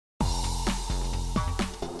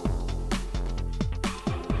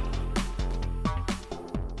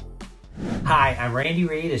Hi, I'm Randy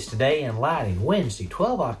Reed. It's Today in Lighting, Wednesday,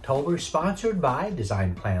 12 October, sponsored by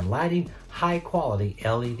Design Plan Lighting, high quality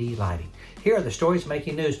LED lighting. Here are the stories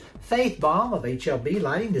making news. Faith Baum of HLB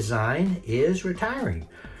Lighting Design is retiring.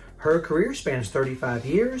 Her career spans 35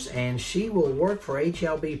 years and she will work for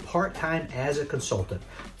HLB part-time as a consultant.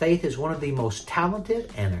 Faith is one of the most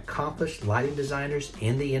talented and accomplished lighting designers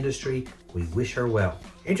in the industry. We wish her well.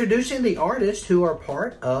 Introducing the artists who are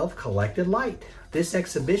part of Collected Light. This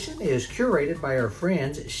exhibition is curated by our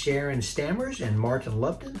friends Sharon Stammers and Martin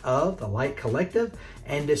Lupton of the Light Collective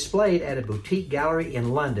and displayed at a boutique gallery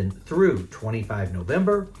in London through 25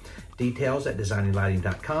 November. Details at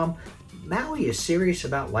designinglighting.com. Maui is serious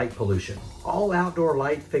about light pollution. All outdoor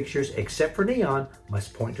light fixtures except for neon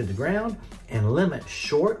must point to the ground and limit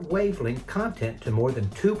short wavelength content to more than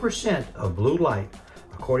 2% of blue light,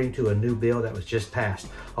 according to a new bill that was just passed.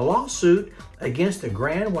 A lawsuit against the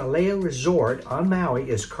Grand Wailea Resort on Maui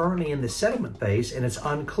is currently in the settlement phase, and it's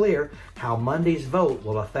unclear how Monday's vote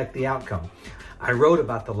will affect the outcome. I wrote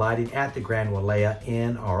about the lighting at the Grand Wailea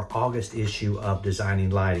in our August issue of Designing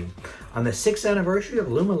Lighting. On the 6th anniversary of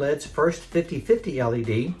LumiLED's first 50/50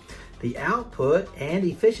 LED, the output and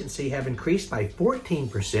efficiency have increased by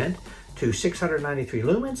 14% to 693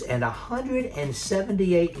 lumens and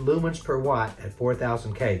 178 lumens per watt at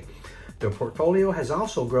 4000 K. The portfolio has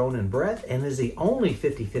also grown in breadth and is the only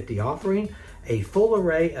 50/50 offering a full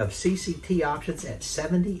array of CCT options at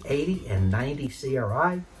 70, 80, and 90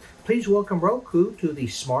 CRI. Please welcome Roku to the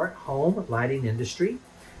smart home lighting industry.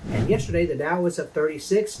 And yesterday the Dow was up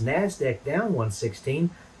 36, NASDAQ down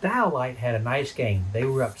 116. Dowlite had a nice gain. They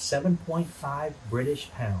were up 7.5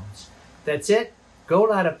 British pounds. That's it. Go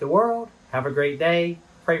light up the world. Have a great day.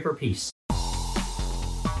 Pray for peace.